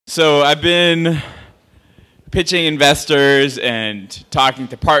So I've been pitching investors and talking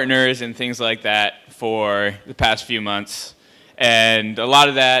to partners and things like that for the past few months. And a lot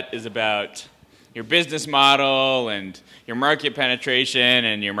of that is about your business model and your market penetration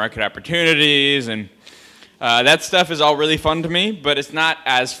and your market opportunities. And that stuff is all really fun to me, but it's not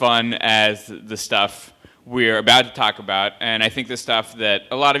as fun as the stuff we're about to talk about. And I think the stuff that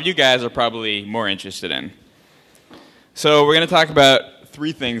a lot of you guys are probably more interested in. So we're going to talk about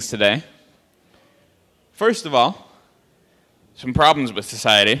three things today. First of all, some problems with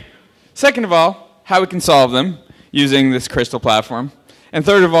society. Second of all, how we can solve them using this crystal platform. And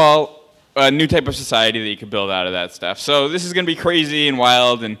third of all, a new type of society that you can build out of that stuff. So this is going to be crazy and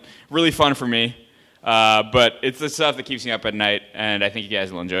wild and really fun for me. But it's the stuff that keeps me up at night, and I think you guys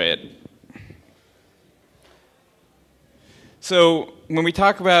will enjoy it. So when we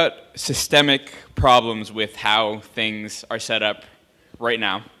talk about systemic problems with how things are set up right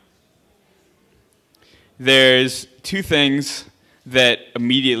now, there's two things that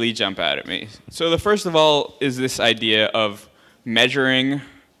immediately jump out at me. So the first of all is this idea of measuring,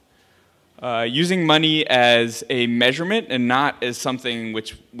 using money as a measurement and not as something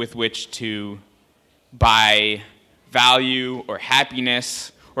with which to buy value or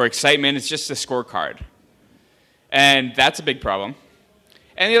happiness or excitement. It's just a scorecard. And that's a big problem.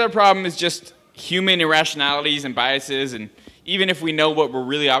 And the other problem is just human irrationalities and biases, and even if we know what we're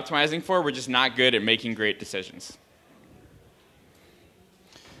really optimizing for, we're just not good at making great decisions.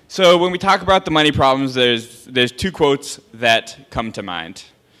 So when we talk about the money problems, there's two quotes that come to mind.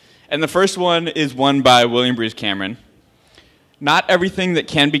 And the first one is one by William Bruce Cameron. Not everything that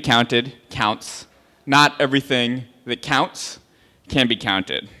can be counted counts. Not everything that counts can be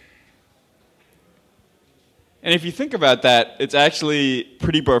counted. And if you think about that, it's actually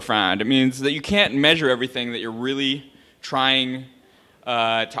pretty profound. It means that you can't measure everything that you're really trying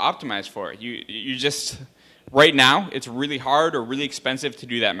to optimize for. You just, right now, it's really hard or really expensive to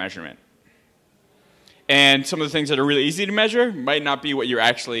do that measurement. And some of the things that are really easy to measure might not be what you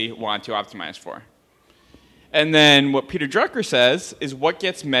actually want to optimize for. And then what Peter Drucker says is what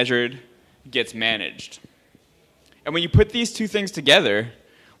gets measured gets managed. And when you put these two things together,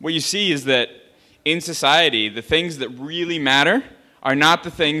 what you see is that in society, the things that really matter are not the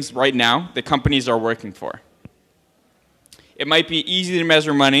things right now that companies are working for. It might be easy to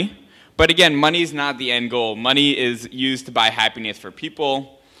measure money, but again, money is not the end goal. Money is used to buy happiness for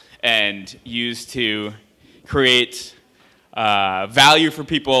people and used to create value for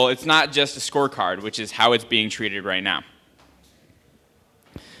people. It's not just a scorecard, which is how it's being treated right now.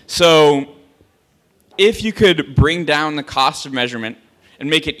 So if you could bring down the cost of measurement and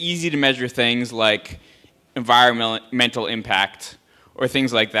make it easy to measure things like environmental impact or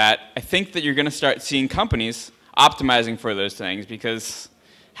things like that, I think that you're going to start seeing companies optimizing for those things, because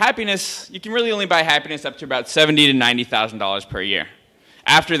happiness, you can really only buy happiness up to about $70,000 to $90,000 per year.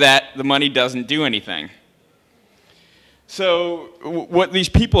 After that, the money doesn't do anything. So what these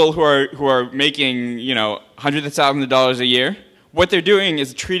people who are making, hundreds of thousands of dollars a year, what they're doing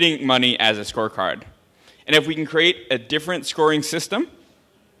is treating money as a scorecard. And if we can create a different scoring system,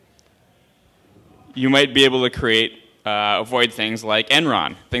 you might be able to avoid things like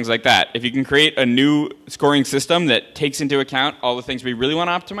Enron, things like that. If you can create a new scoring system that takes into account all the things we really want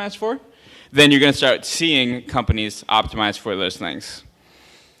to optimize for, then you're going to start seeing companies optimize for those things.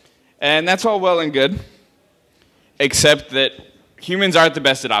 And that's all well and good, except that humans aren't the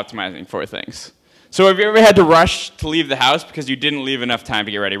best at optimizing for things. So have you ever had to rush to leave the house because you didn't leave enough time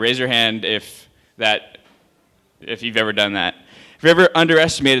to get ready? Raise your hand if you've ever done that. Have you ever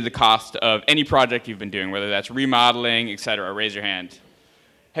underestimated the cost of any project you've been doing, whether that's remodeling, etc.? Raise your hand.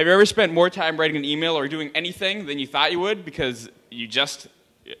 Have you ever spent more time writing an email or doing anything than you thought you would because you just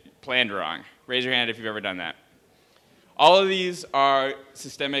planned wrong? Raise your hand if you've ever done that. All of these are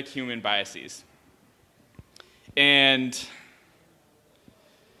systemic human biases. And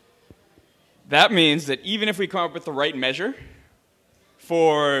that means that even if we come up with the right measure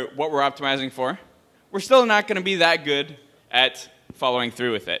for what we're optimizing for, we're still not going to be that good at following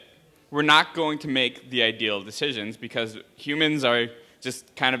through with it. We're not going to make the ideal decisions because humans are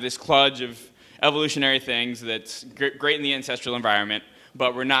just kind of this kludge of evolutionary things that's great in the ancestral environment,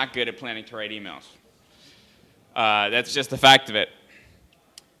 but we're not good at planning to write emails. That's just the fact of it.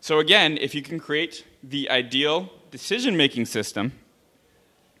 So again, if you can create the ideal decision-making system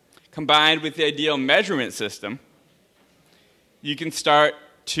combined with the ideal measurement system, you can start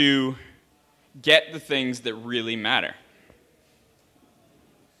to get the things that really matter.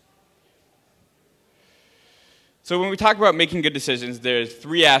 So when we talk about making good decisions, there's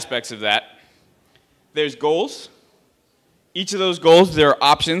three aspects of that. There's goals, each of those goals, there are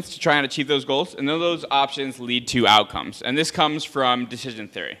options to try and achieve those goals, and then those options lead to outcomes. And this comes from decision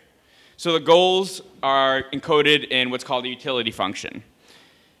theory. So the goals are encoded in what's called a utility function.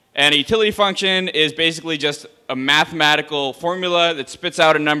 And a utility function is basically just a mathematical formula that spits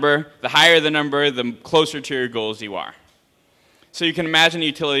out a number. The higher the number, the closer to your goals you are. So you can imagine a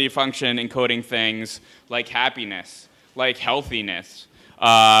utility function encoding things like happiness, like healthiness,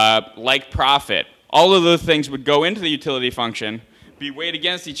 like profit. All of those things would go into the utility function, be weighed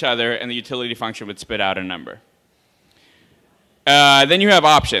against each other, and the utility function would spit out a number. Then you have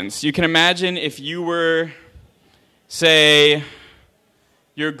options. You can imagine if you were, say,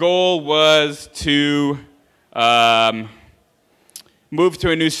 your goal was to move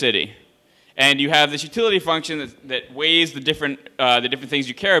to a new city, and you have this utility function that weighs the different things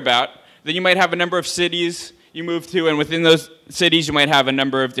you care about. Then you might have a number of cities you move to, and within those cities you might have a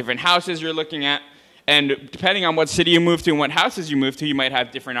number of different houses you're looking at. And depending on what city you move to and what houses you move to, you might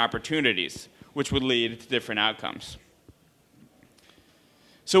have different opportunities, which would lead to different outcomes.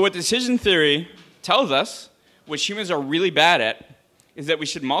 So what decision theory tells us, which humans are really bad at, is that we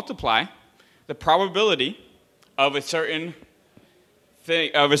should multiply the probability of a certain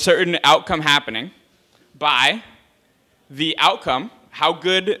outcome happening by the outcome, how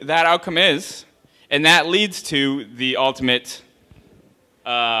good that outcome is, and that leads to the ultimate.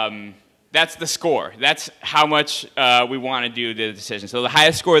 That's the score. That's how much we want to do the decision. So the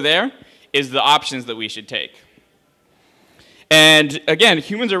highest score there is the options that we should take. And again,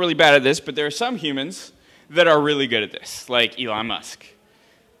 humans are really bad at this, but there are some humans that are really good at this, like Elon Musk.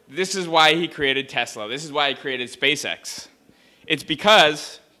 This is why he created Tesla. This is why he created SpaceX. It's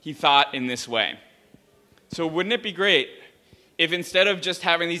because he thought in this way. So wouldn't it be great if instead of just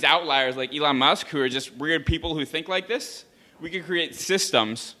having these outliers like Elon Musk, who are just weird people who think like this, we could create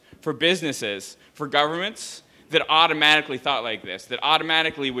systems for businesses, for governments, that automatically thought like this, that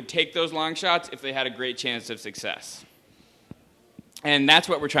automatically would take those long shots if they had a great chance of success. And that's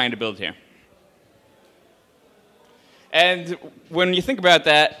what we're trying to build here. And when you think about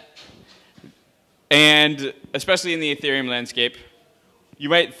that, and especially in the Ethereum landscape, you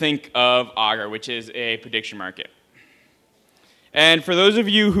might think of Augur, which is a prediction market. And for those of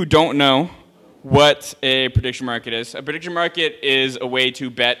you who don't know what a prediction market is, a prediction market is a way to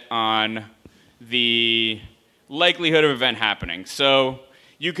bet on the likelihood of an event happening. So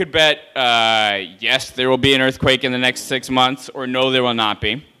you could bet, yes, there will be an earthquake in the next 6 months, or no, there will not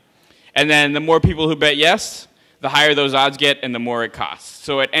be. And then the more people who bet yes, the higher those odds get and the more it costs.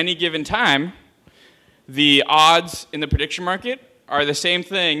 So at any given time, the odds in the prediction market are the same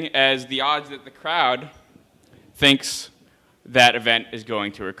thing as the odds that the crowd thinks that event is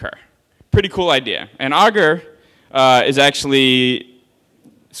going to occur. Pretty cool idea. And Augur is actually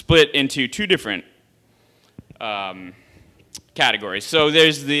split into two different categories. So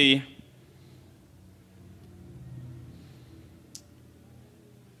there's the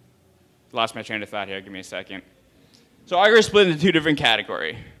lost my train of thought here. Give me a second. So Augur is split into two different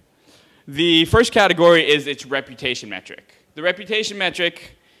categories. The first category is its reputation metric. The reputation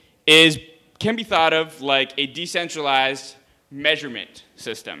metric can be thought of like a decentralized measurement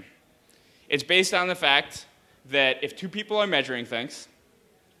system. It's based on the fact that if two people are measuring things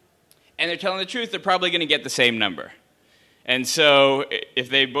and they're telling the truth, they're probably going to get the same number. And so if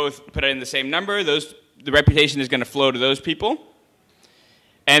they both put in the same number, the reputation is going to flow to those people,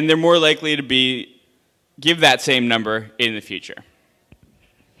 and they're more likely to give that same number in the future.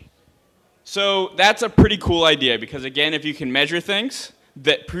 So that's a pretty cool idea because, again, if you can measure things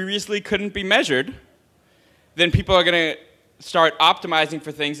that previously couldn't be measured, then people are going to start optimizing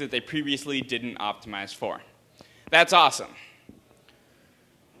for things that they previously didn't optimize for. That's awesome.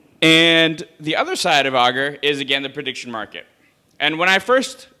 And the other side of Augur is, again, the prediction market. And when I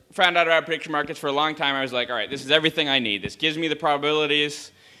first found out about prediction markets for a long time, I was like, all right, this is everything I need. This gives me the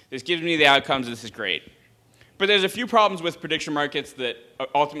probabilities. This gives me the outcomes. This is great. But there's a few problems with prediction markets that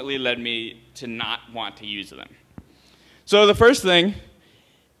ultimately led me to not want to use them. So the first thing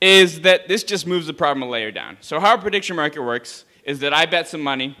is that this just moves the problem a layer down. So how a prediction market works is that I bet some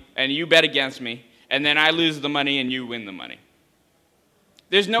money, and you bet against me, and then I lose the money and you win the money.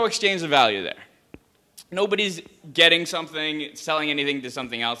 There's no exchange of value there. Nobody's getting something, selling anything to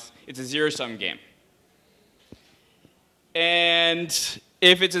something else. It's a zero-sum game. And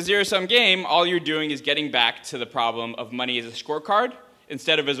if it's a zero-sum game, all you're doing is getting back to the problem of money as a scorecard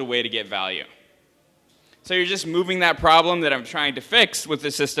instead of as a way to get value. So you're just moving that problem that I'm trying to fix with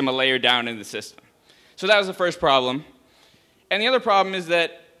the system a layer down in the system. So that was the first problem. And the other problem is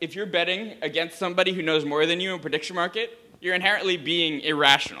that if you're betting against somebody who knows more than you in a prediction market, you're inherently being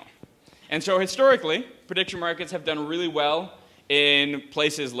irrational. And so historically, prediction markets have done really well in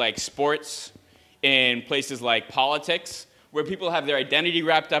places like sports, in places like politics, where people have their identity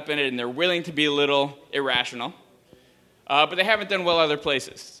wrapped up in it and they're willing to be a little irrational. But they haven't done well other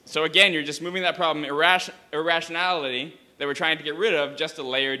places. So again, you're just moving that problem, irrationality, that we're trying to get rid of, just a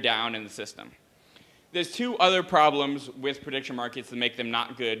layer down in the system. There's two other problems with prediction markets that make them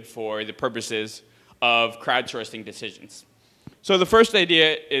not good for the purposes of crowdsourcing decisions. So the first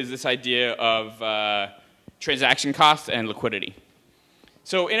idea is this idea of transaction costs and liquidity.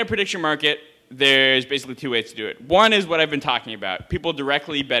 So in a prediction market, there's basically two ways to do it. One is what I've been talking about, people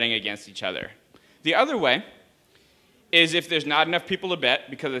directly betting against each other. The other way is if there's not enough people to bet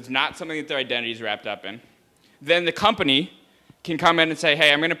because it's not something that their identity is wrapped up in, then the company can come in and say,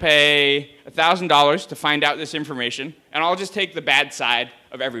 hey, I'm going to pay $1,000 to find out this information, and I'll just take the bad side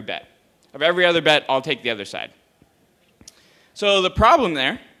of every bet. Of every other bet, I'll take the other side. So the problem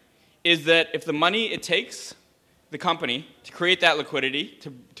there is that if the money it takes the company to create that liquidity,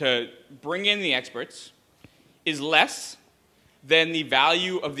 to bring in the experts, is less than the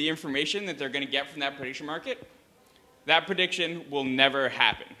value of the information that they're going to get from that prediction market, that prediction will never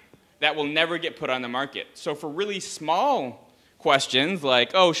happen. That will never get put on the market. So for really small questions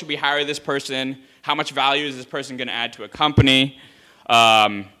like, oh, should we hire this person? How much value is this person going to add to a company?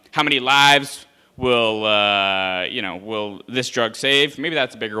 How many lives will this drug save? Maybe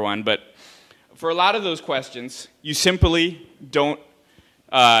that's a bigger one, but for a lot of those questions, you simply won't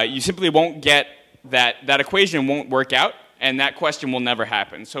get that equation won't work out, and that question will never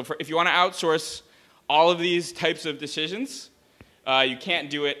happen. So if you want to outsource all of these types of decisions, you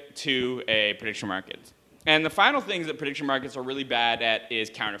can't do it to a prediction market. And the final things that prediction markets are really bad at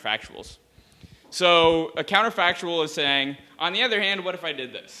is counterfactuals. So a counterfactual is saying, on the other hand, what if I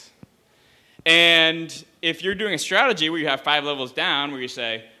did this? And if you're doing a strategy where you have 5 levels down, where you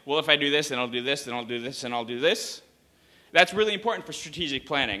say, well, if I do this, then I'll do this, then I'll do this, and I'll do this, that's really important for strategic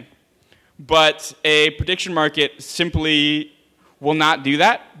planning. But a prediction market simply will not do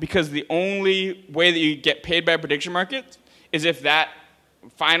that, because the only way that you get paid by a prediction market is if that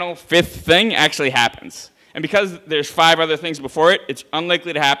final 5th thing actually happens. And because there's 5 other things before it, it's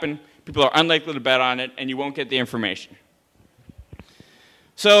unlikely to happen, people are unlikely to bet on it, and you won't get the information.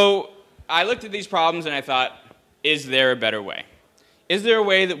 So I looked at these problems and I thought, is there a better way? Is there a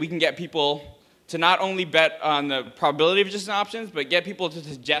way that we can get people to not only bet on the probability of just options, but get people to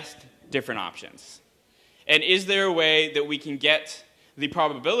suggest different options? And is there a way that we can get the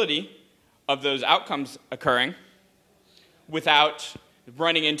probability of those outcomes occurring without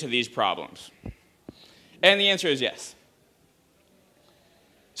running into these problems? And the answer is yes.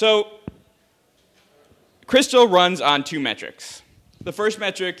 So Crystal runs on 2 metrics. The first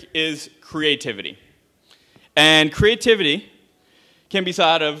metric is creativity. And creativity can be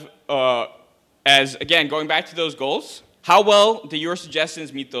thought of as, again, going back to those goals, how well do your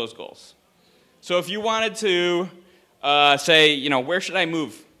suggestions meet those goals? So if you wanted to say, where should I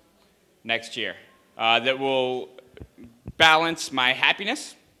move next year that will balance my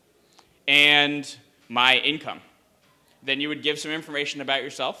happiness and my income, then you would give some information about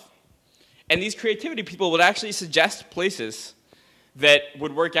yourself. And these creativity people would actually suggest places that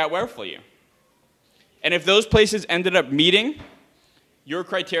would work out well for you. And if those places ended up meeting your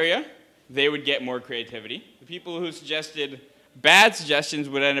criteria, they would get more creativity. The people who suggested bad suggestions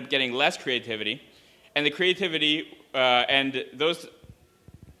would end up getting less creativity, and the creativity and those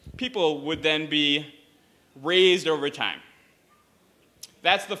people would then be raised over time.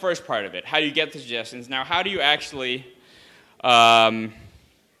 That's the first part of it, how you get the suggestions. Now, how do you actually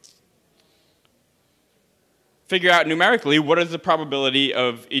figure out numerically what is the probability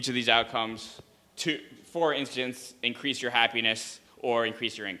of each of these outcomes to, for instance, increase your happiness or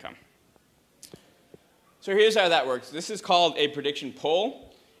increase your income? So here's how that works. This is called a prediction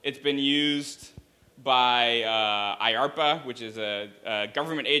poll. It's been used by IARPA, which is a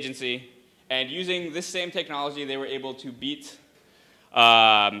government agency. And using this same technology, they were able to beat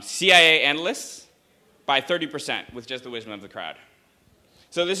CIA analysts by 30% with just the wisdom of the crowd.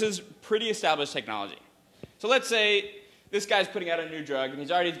 So this is pretty established technology. So let's say this guy's putting out a new drug, and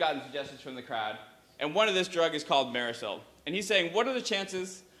he's already gotten suggestions from the crowd. And one of this drug is called Marisol. And he's saying, what are the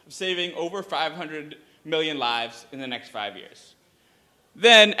chances of saving over 500 million lives in the next 5 years?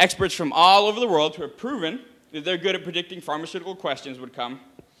 Then experts from all over the world who have proven that they're good at predicting pharmaceutical questions would come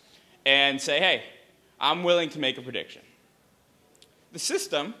and say, hey, I'm willing to make a prediction. The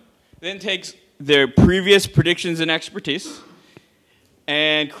system then takes their previous predictions and expertise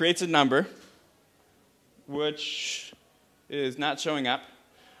and creates a number, which is not showing up,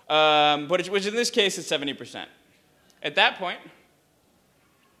 which in this case is 70%. At that point,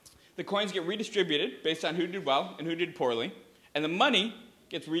 the coins get redistributed based on who did well and who did poorly, and the money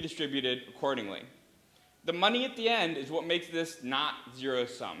gets redistributed accordingly. The money at the end is what makes this not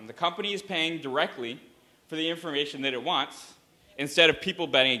zero-sum. The company is paying directly for the information that it wants instead of people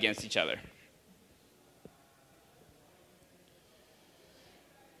betting against each other.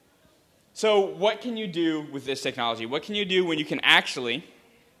 So what can you do with this technology? What can you do when you can actually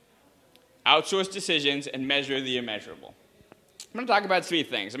outsource decisions and measure the immeasurable? I'm going to talk about 3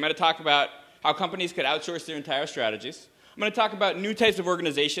 things. I'm going to talk about how companies could outsource their entire strategies. I'm going to talk about new types of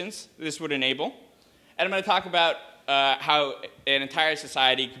organizations this would enable. And I'm going to talk about how an entire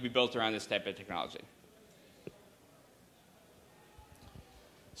society could be built around this type of technology.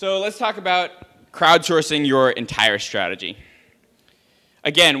 So let's talk about crowdsourcing your entire strategy.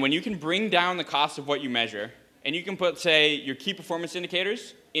 Again, when you can bring down the cost of what you measure, and you can put, say, your key performance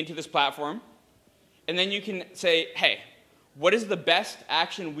indicators into this platform, and then you can say, hey, what is the best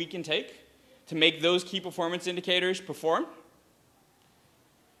action we can take to make those key performance indicators perform?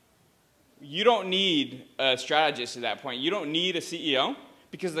 You don't need a strategist at that point. You don't need a CEO,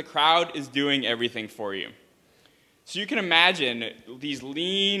 because the crowd is doing everything for you. So you can imagine these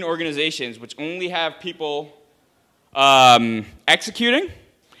lean organizations which only have people executing,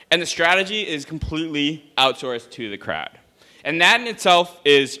 and the strategy is completely outsourced to the crowd. And that in itself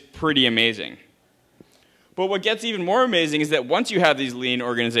is pretty amazing. But what gets even more amazing is that once you have these lean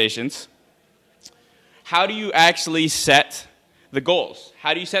organizations, how do you actually set the goals?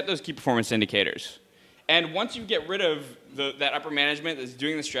 How do you set those key performance indicators? And once you get rid of that upper management that's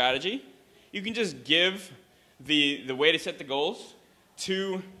doing the strategy, you can just give the way to set the goals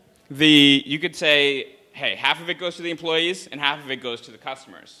to you could say, hey, half of it goes to the employees and half of it goes to the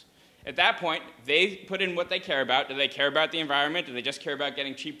customers. At that point, they put in what they care about. Do they care about the environment? Do they just care about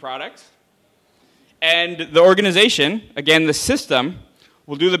getting cheap products? And the organization, again, the system,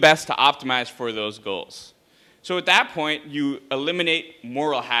 will do the best to optimize for those goals. So at that point, you eliminate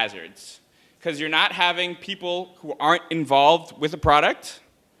moral hazards, because you're not having people who aren't involved with the product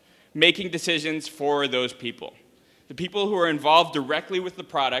making decisions for those people. The people who are involved directly with the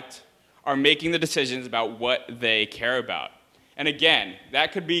product are making the decisions about what they care about. And again,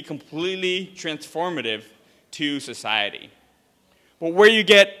 that could be completely transformative to society. But where you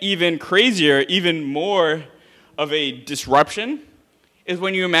get even crazier, even more of a disruption, is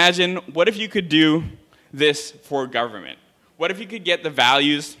when you imagine, what if you could do this for government? What if you could get the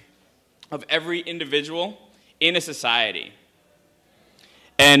values of every individual in a society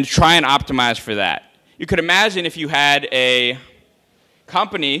and try and optimize for that? You could imagine if you had a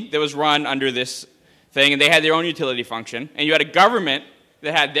company that was run under this thing, and they had their own utility function, and you had a government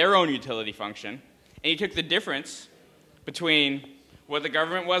that had their own utility function, and you took the difference between what the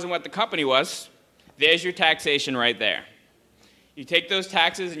government was and what the company was. There's your taxation right there. You take those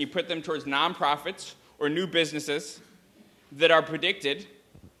taxes and you put them towards nonprofits or new businesses that are predicted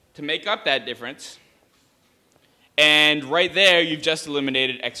to make up that difference, and right there you've just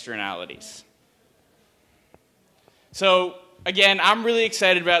eliminated externalities. So again, I'm really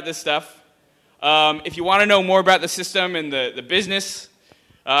excited about this stuff. If you want to know more about the system and the business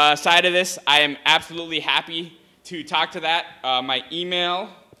side of this, I am absolutely happy to talk to that. My email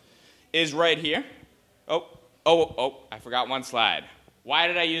is right here. I forgot one slide. Why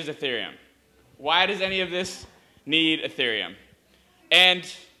did I use Ethereum? Why does any of this need Ethereum? And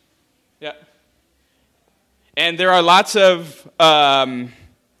there are lots of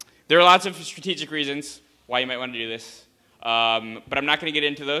strategic reasons why you might want to do this, but I'm not going to get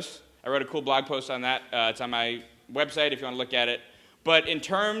into those. I wrote a cool blog post on that. It's on my website if you want to look at it. But in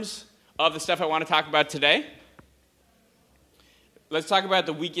terms of the stuff I want to talk about today, let's talk about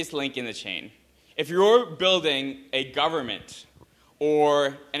the weakest link in the chain. If you're building a government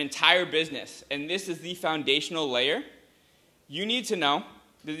or an entire business, and this is the foundational layer, you need to know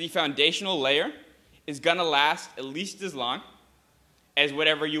that the foundational layer is going to last at least as long as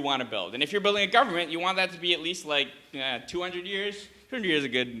whatever you want to build. And if you're building a government, you want that to be at least like 200 years. 200 years is a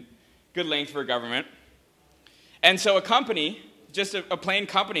good length for a government. And so a company, just a plain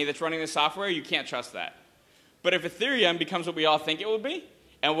company that's running the software, you can't trust that. But if Ethereum becomes what we all think it will be,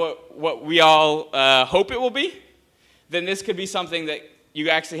 and what we all hope it will be, then this could be something that you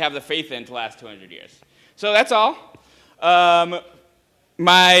actually have the faith in to last 200 years. So that's all.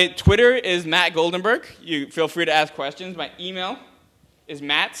 My Twitter is Matt Goldenberg. You feel free to ask questions. My email is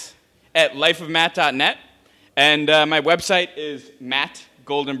matt@lifeofmatt.net. And my website is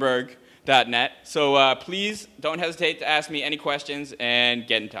mattgoldenberg.net. So please don't hesitate to ask me any questions and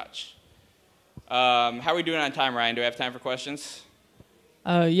get in touch. How are we doing on time, Ryan? Do we have time for questions?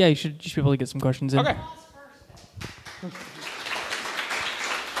 Yeah, you should be able to get some questions in. Okay. All right,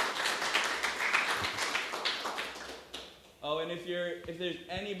 and if there's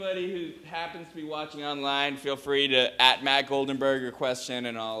anybody who happens to be watching online, feel free to @Matt Goldenberg your question,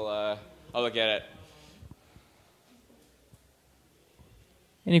 and I'll look at it.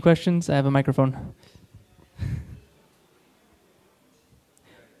 Any questions? I have a microphone.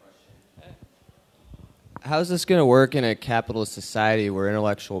 How's this going to work in a capitalist society where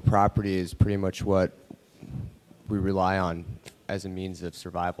intellectual property is pretty much what we rely on as a means of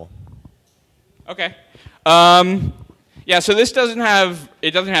survival? Okay. Yeah, so this doesn't have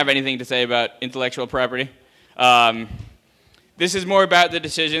anything to say about intellectual property. This is more about the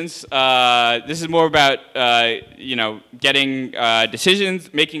decisions. This is more about getting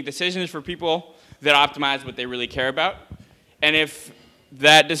making decisions for people that optimize what they really care about. And if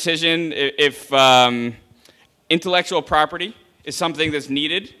that decision, if intellectual property is something that's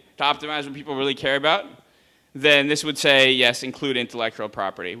needed to optimize what people really care about, then this would say yes, include intellectual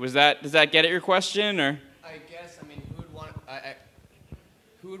property. Does that get at your question, or? I guess. I mean,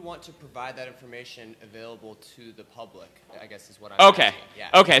 who would want to provide that information available to the public? I guess is what I'm asking.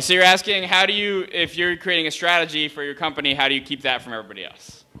 Yeah. Okay. So you're asking, if you're creating a strategy for your company, how do you keep that from everybody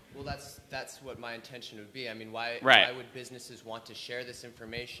else? Well, that's what my intention would be. I mean, why would businesses want to share this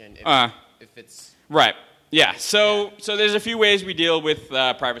information if it's right? Yeah. So there's a few ways we deal with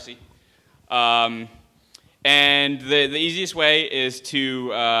privacy. And the easiest way is to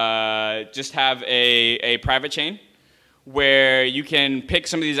just have a private chain where you can pick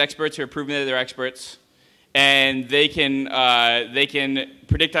some of these experts who are proven that they're experts, and they can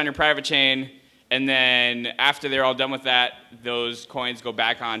predict on your private chain, and then after they're all done with that, those coins go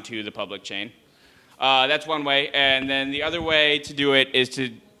back onto the public chain. That's one way, and then the other way to do it is to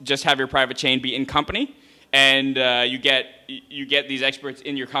just have your private chain be in company, and you get these experts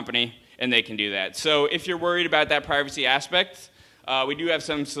in your company, and they can do that. So if you're worried about that privacy aspect, we do have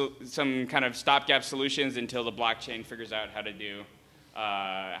some kind of stopgap solutions until the blockchain figures out how to do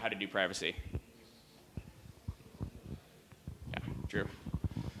privacy. Yeah, Drew.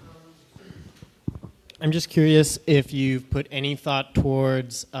 I'm just curious if you've put any thought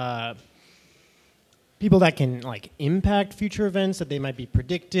towards people that can impact future events that they might be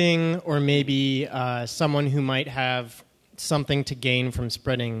predicting, or maybe someone who might have something to gain from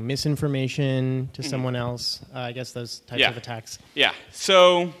spreading misinformation to someone else. I guess those types of attacks. Yeah.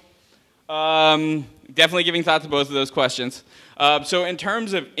 So definitely giving thought to both of those questions. So in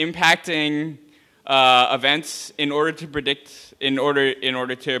terms of impacting events in order to predict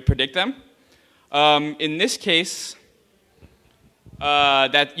them, in this case,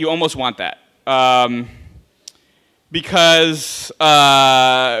 that you almost want that. Because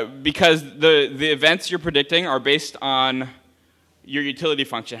the events you're predicting are based on your utility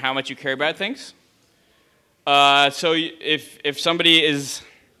function, how much you care about things. So if somebody is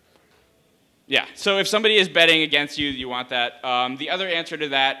betting against you, you want that. The other answer to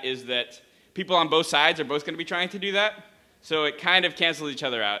that is that people on both sides are both going to be trying to do that. So it kind of cancels each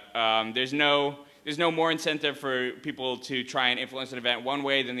other out. There's no more incentive for people to try and influence an event one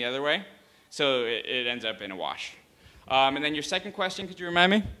way than the other way. So it ends up in a wash. And then your second question, could you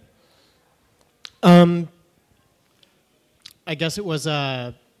remind me? I guess it was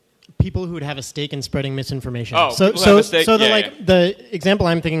people who would have a stake in spreading misinformation. Oh, the example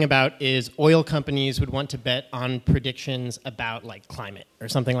I'm thinking about is oil companies would want to bet on predictions about climate or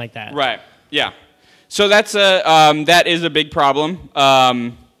something like that. Right. Yeah. So that is a big problem.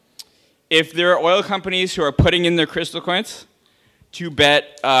 If there are oil companies who are putting in their crystal coins to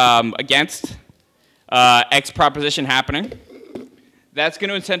bet against X proposition happening, that's going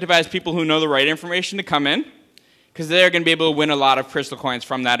to incentivize people who know the right information to come in, because they're going to be able to win a lot of crystal coins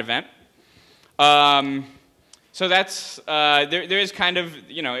from that event. So that's there is kind of,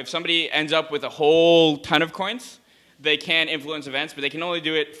 if somebody ends up with a whole ton of coins, they can influence events, but they can only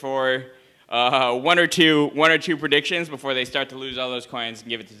do it for one or two predictions before they start to lose all those coins and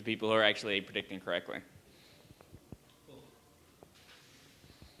give it to the people who are actually predicting correctly.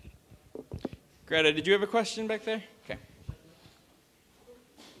 Greta, did you have a question back there? Okay.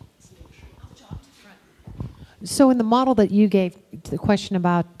 So in the model that you gave, the question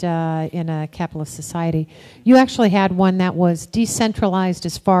about in a capitalist society, you actually had one that was decentralized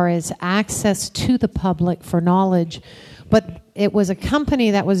as far as access to the public for knowledge, but it was a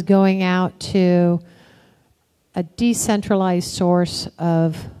company that was going out to a decentralized source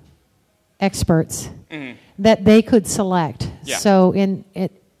of experts that they could select. Yeah. So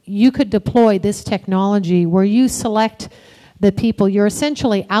you could deploy this technology where you select the people you're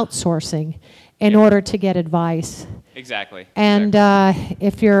essentially outsourcing in order to get advice. Exactly. And I'm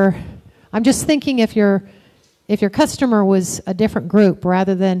just thinking if your customer was a different group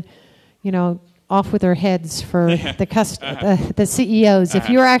rather than, off with their heads for the CEOs. If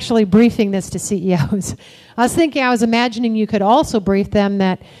you're actually briefing this to CEOs, I was imagining you could also brief them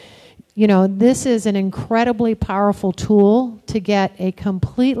that, this is an incredibly powerful tool to get a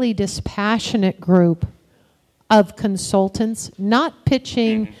completely dispassionate group of consultants, not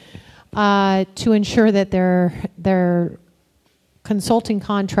pitching to ensure that their consulting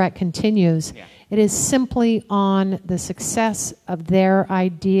contract continues. Yeah. It is simply on the success of their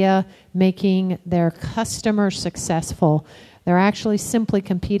idea, making their customer successful. They're actually simply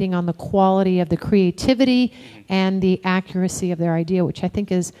competing on the quality of the creativity and the accuracy of their idea, which I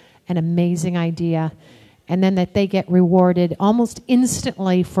think is an amazing idea. And then that they get rewarded almost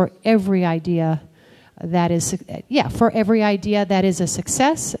instantly for every idea that is, a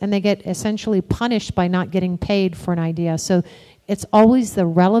success, and they get essentially punished by not getting paid for an idea. So it's always the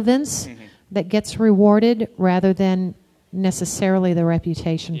relevance that gets rewarded rather than necessarily the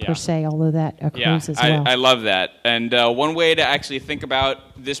reputation per se, although that accrues as well. I love that. And one way to actually think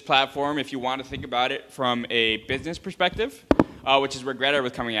about this platform, if you want to think about it from a business perspective, which is where Greta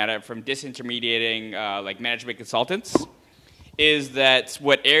was coming at it, from disintermediating like management consultants, is that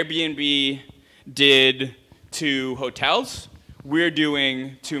what Airbnb did to hotels, we're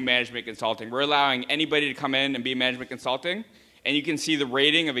doing to management consulting. We're allowing anybody to come in and be management consulting, and you can see the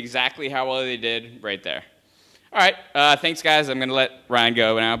rating of exactly how well they did right there. All right, thanks, guys. I'm going to let Ryan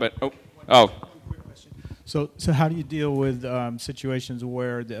go now, but So how do you deal with situations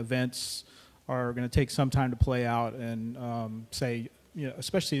where the events are going to take some time to play out, and say,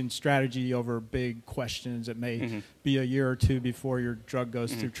 especially in strategy over big questions, it may be a year or two before your drug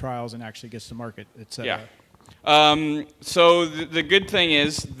goes through trials and actually gets to market, et cetera? Yeah. So the good thing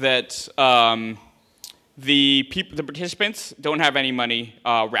is that the participants don't have any money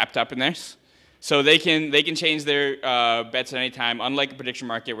wrapped up in this, so they can change their bets at any time. Unlike a prediction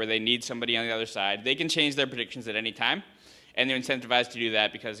market where they need somebody on the other side, they can change their predictions at any time, and they're incentivized to do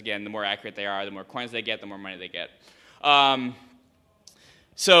that because, again, the more accurate they are, the more coins they get, the more money they get.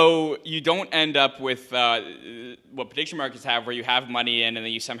 So you don't end up with what prediction markets have, where you have money in and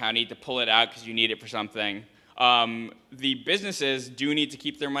then you somehow need to pull it out because you need it for something. The businesses do need to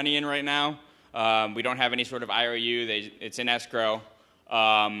keep their money in right now. We don't have any sort of IOU. It's in escrow.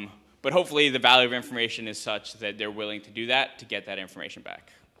 But hopefully the value of information is such that they're willing to do that to get that information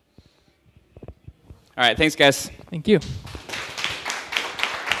back. All right, thanks, guys. Thank you.